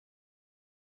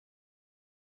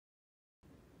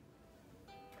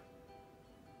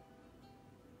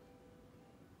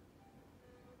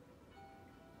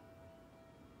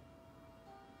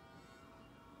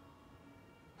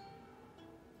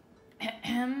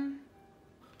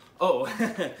Oh,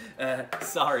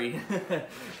 sorry.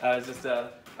 I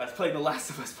was playing The Last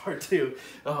of Us Part 2.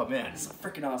 Oh man, it's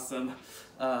freaking awesome.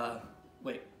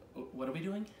 Wait, what are we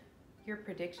doing? Your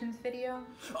predictions video?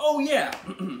 Oh yeah!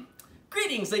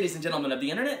 Greetings, ladies and gentlemen of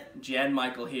the internet. Jan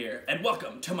Michael here, and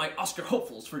welcome to my Oscar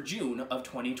hopefuls for June of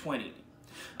 2020.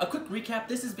 A quick recap,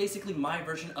 this is basically my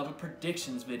version of a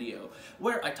predictions video,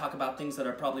 where I talk about things that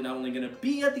are probably not only going to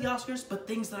be at the Oscars, but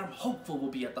things that I'm hopeful will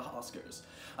be at the Oscars.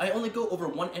 I only go over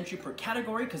one entry per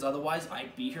category, because otherwise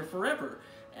I'd be here forever,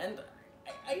 and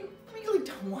I really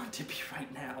don't want to be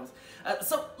right now.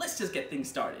 So let's just get things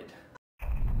started.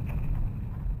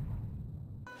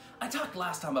 I talked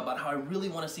last time about how I really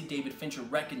want to see David Fincher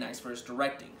recognized for his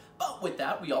directing, but with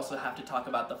that we also have to talk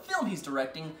about the film he's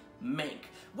directing, Mank,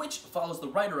 which follows the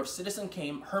writer of Citizen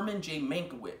Kane, Herman J.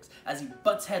 Mankiewicz, as he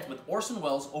butts heads with Orson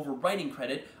Welles over writing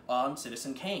credit on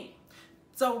Citizen Kane.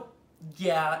 So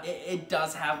yeah, it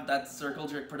does have that circle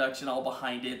jerk production all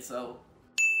behind it, so...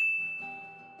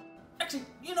 Actually,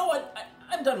 you know what?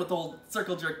 I'm done with the whole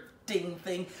circle jerk ding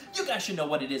thing. You guys should know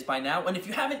what it is by now, and if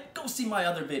you haven't, go see my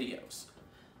other videos.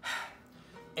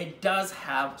 It does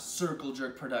have circle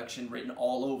jerk production written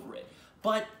all over it,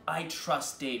 but I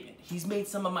trust David. He's made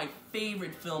some of my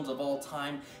favorite films of all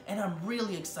time, and I'm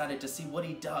really excited to see what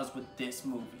he does with this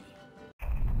movie.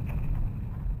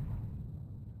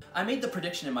 I made the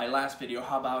prediction in my last video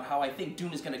about how I think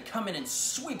Dune is going to come in and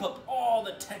sweep up all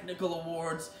the technical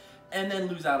awards and then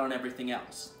lose out on everything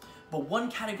else. But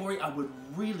one category I would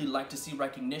really like to see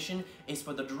recognition is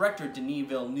for the director Denis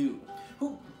Villeneuve,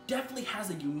 who definitely has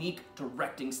a unique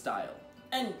directing style.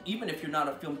 And even if you're not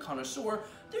a film connoisseur,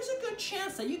 there's a good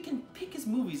chance that you can pick his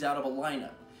movies out of a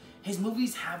lineup. His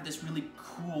movies have this really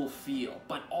cool feel,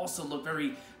 but also look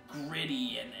very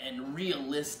gritty and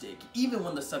realistic, even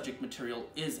when the subject material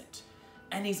isn't.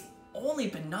 And he's only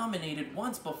been nominated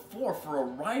once before for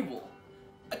Arrival.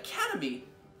 Academy,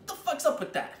 the fuck's up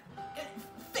with that?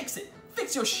 Fix it.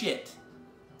 Fix your shit.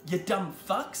 You dumb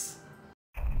fucks.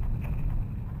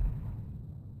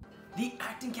 The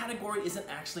acting category isn't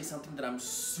actually something that I'm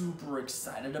super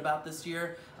excited about this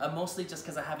year, mostly just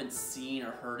because I haven't seen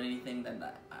or heard anything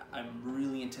that I'm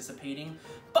really anticipating.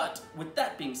 But with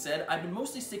that being said, I've been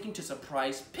mostly sticking to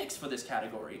surprise picks for this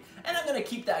category, and I'm gonna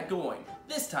keep that going,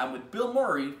 this time with Bill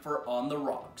Murray for On the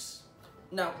Rocks.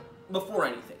 Now, before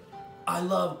anything, I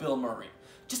love Bill Murray.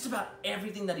 Just about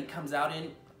everything that he comes out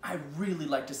in, I really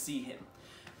like to see him.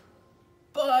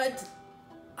 But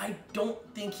I don't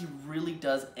think he really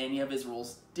does any of his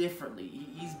roles differently.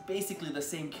 He's basically the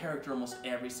same character almost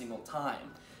every single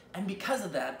time. And because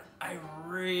of that, I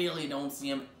really don't see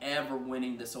him ever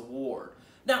winning this award.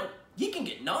 Now, he can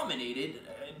get nominated,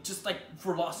 just like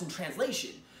for Lost in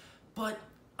Translation, but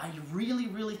I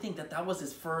really think that that was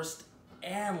his first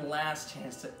and last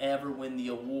chance to ever win the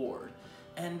award.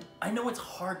 And I know it's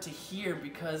hard to hear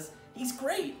because he's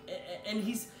great, and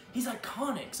he's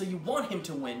iconic, so you want him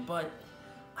to win, but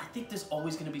I think there's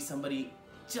always going to be somebody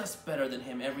just better than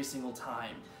him every single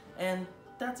time, and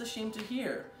that's a shame to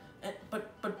hear.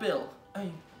 But Bill,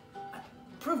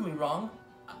 prove me wrong.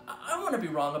 I want to be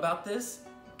wrong about this.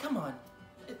 Come on,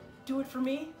 do it for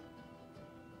me.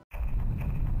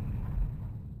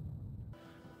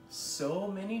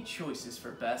 So many choices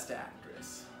for Best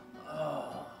Actress.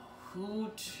 Oh,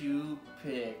 who to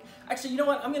pick? Actually, you know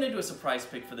what? I'm going to do a surprise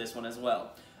pick for this one as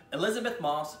well. Elisabeth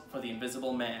Moss for The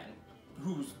Invisible Man,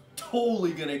 who's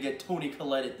totally gonna get Toni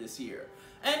Collette this year.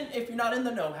 And if you're not in the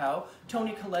know-how,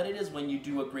 Toni Collette is when you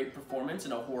do a great performance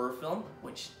in a horror film,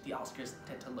 which the Oscars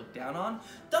tend to look down on,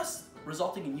 thus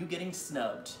resulting in you getting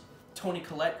snubbed. Toni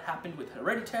Collette happened with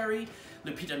Hereditary,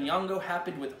 Lupita Nyong'o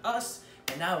happened with Us,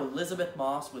 and now Elisabeth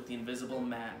Moss with The Invisible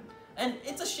Man. And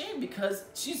it's a shame because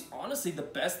she's honestly the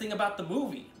best thing about the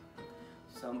movie.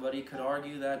 Somebody could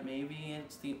argue that maybe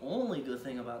it's the only good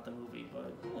thing about the movie,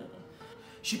 but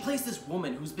She plays this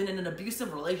woman who's been in an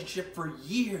abusive relationship for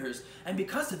years, and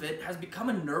because of it has become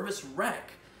a nervous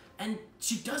wreck. And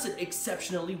she does it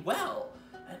exceptionally well.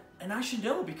 And I should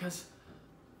know because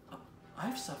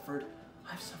I've suffered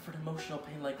emotional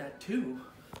pain like that too.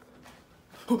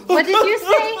 What did you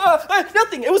say?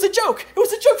 Nothing, it was a joke. It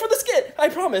was a joke for the skit, I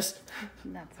promise.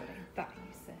 That's what I thought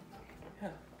you said.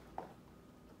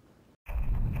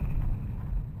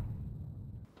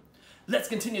 Let's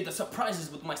continue the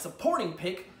surprises with my supporting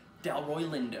pick, Delroy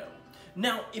Lindo.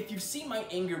 Now, if you've seen my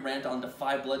anger rant on Da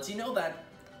 5 Bloods, you know that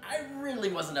I really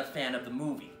wasn't a fan of the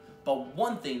movie. But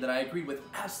one thing that I agreed with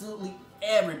absolutely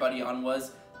everybody on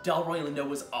was Delroy Lindo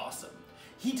was awesome.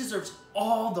 He deserves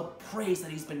all the praise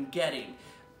that he's been getting.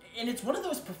 And it's one of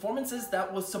those performances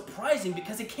that was surprising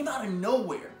because it came out of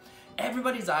nowhere.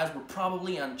 Everybody's eyes were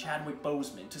probably on Chadwick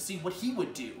Boseman to see what he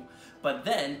would do. But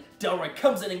then Delroy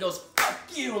comes in and goes,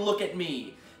 "Fuck you, look at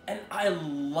me." And I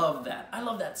love that. I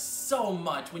love that so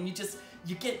much when you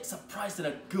get surprised in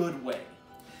a good way.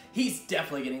 He's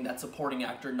definitely getting that supporting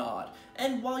actor nod.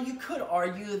 And while you could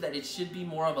argue that it should be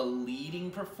more of a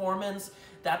leading performance,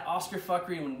 that Oscar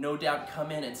fuckery would no doubt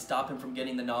come in and stop him from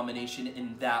getting the nomination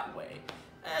in that way.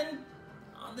 And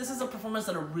this is a performance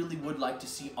that I really would like to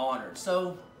see honored.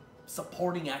 So,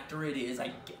 supporting actor it is,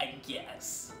 I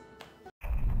guess.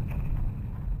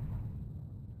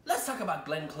 Let's talk about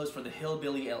Glenn Close for the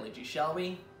Hillbilly Elegy, shall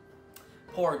we?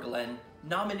 Poor Glenn,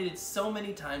 nominated so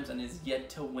many times and is yet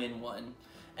to win one.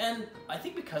 And I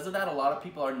think because of that, a lot of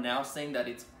people are now saying that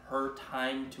it's her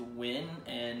time to win,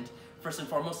 and first and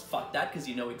foremost, fuck that, because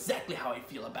you know exactly how I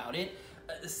feel about it.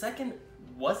 Second,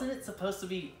 wasn't it supposed to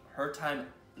be her time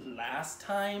last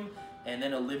time, and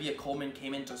then Olivia Colman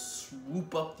came in to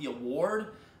swoop up the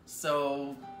award?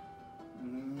 So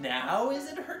now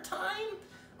is it her time?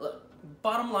 Look,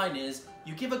 bottom line is,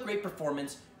 you give a great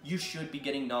performance, you should be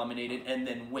getting nominated and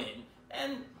then win.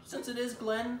 And since it is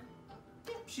Glenn,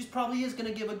 she probably is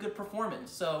gonna give a good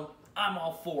performance, so I'm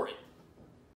all for it.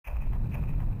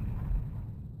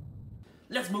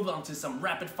 Let's move on to some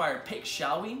rapid fire picks,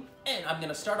 shall we? And I'm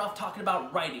gonna start off talking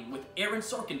about writing with Aaron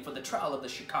Sorkin for The Trial of the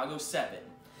Chicago 7.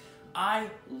 I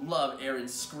love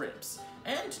Aaron's scripts,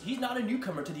 and he's not a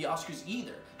newcomer to the Oscars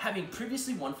either, having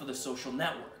previously won for The Social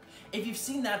Network. If you've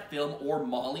seen that film or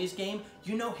Molly's Game,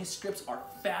 you know his scripts are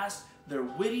fast, they're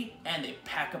witty, and they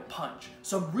pack a punch.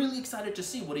 So I'm really excited to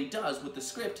see what he does with the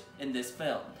script in this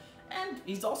film. And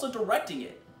he's also directing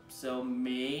it. So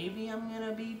maybe I'm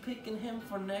gonna be picking him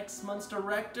for next month's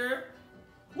director?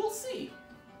 We'll see.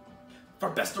 For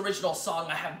Best Original Song,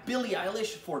 I have Billie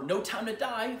Eilish for No Time to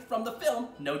Die from the film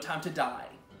No Time to Die.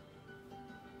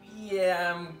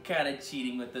 Yeah, I'm kind of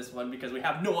cheating with this one because we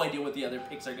have no idea what the other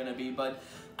picks are gonna be, but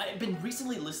I've been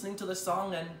recently listening to the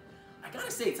song and I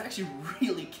gotta say, it's actually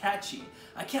really catchy.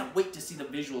 I can't wait to see the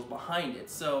visuals behind it,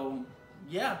 so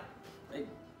yeah,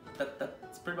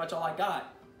 that's pretty much all I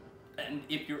got. And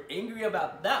if you're angry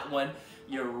about that one,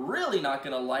 you're really not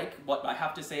gonna like what I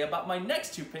have to say about my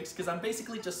next two picks, because I'm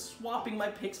basically just swapping my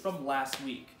picks from last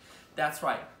week. That's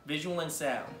right, visual and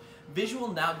sound.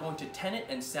 Visual now going to Tenet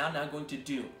and sound now going to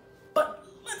Dune. But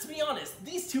let's be honest,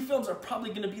 these two films are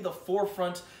probably gonna be the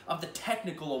forefront of the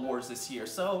technical awards this year,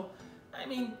 so, I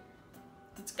mean,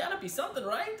 it's gotta be something,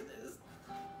 right?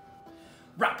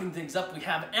 Wrapping things up, we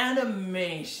have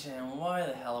animation. Why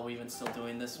the hell are we even still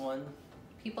doing this one?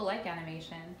 People like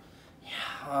animation.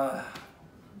 Yeah.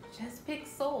 Just pick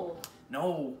Soul.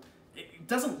 No, it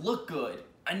doesn't look good.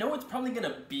 I know it's probably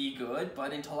gonna be good,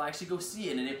 but until I actually go see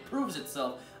it and it proves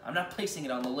itself, I'm not placing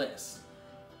it on the list.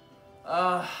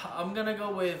 I'm gonna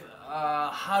go with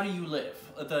How Do You Live?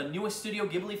 The newest Studio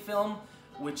Ghibli film,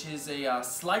 which is a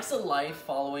slice of life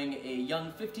following a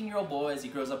young 15-year-old boy as he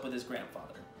grows up with his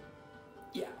grandfather.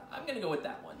 Yeah, I'm gonna go with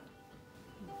that one.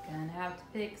 Gonna have to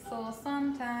pick Soul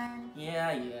sometime.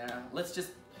 Yeah.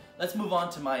 Let's move on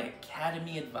to my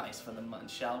Academy advice for the month,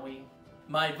 shall we?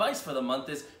 My advice for the month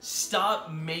is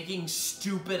stop making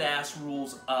stupid-ass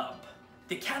rules up.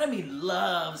 The Academy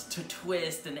loves to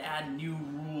twist and add new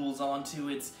rules onto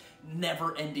its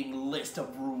never-ending list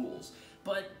of rules.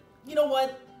 But you know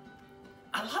what?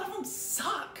 A lot of them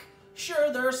suck.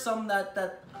 Sure, there are some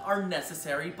that are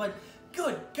necessary, but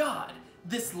good God,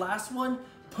 this last one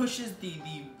pushes the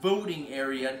voting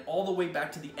area all the way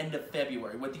back to the end of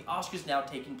February, with the Oscars now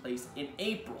taking place in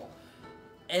April.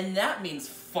 And that means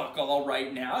fuck all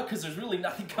right now, because there's really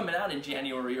nothing coming out in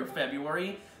January or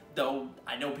February, though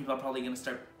I know people are probably going to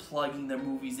start plugging their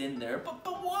movies in there, but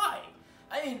why?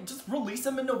 I mean, just release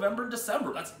them in November and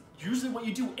December. That's usually what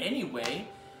you do anyway.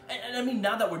 And I mean,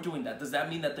 now that we're doing that, does that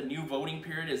mean that the new voting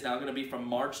period is now going to be from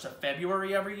March to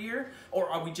February every year? Or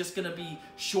are we just going to be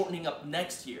shortening up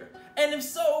next year? And if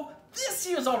so, this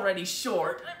year's already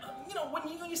short. You know,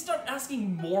 when you start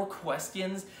asking more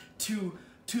questions to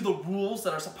the rules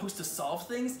that are supposed to solve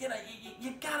things, you know,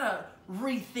 you gotta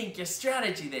rethink your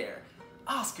strategy there.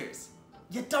 Oscars,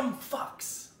 you dumb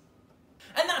fucks.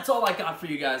 And that's all I got for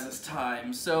you guys this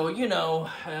time. So, you know,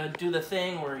 do the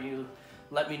thing where you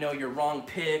let me know your wrong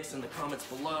picks in the comments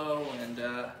below, and,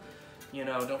 you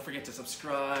know, don't forget to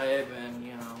subscribe, and,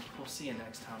 you know, we'll see you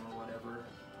next time or whatever.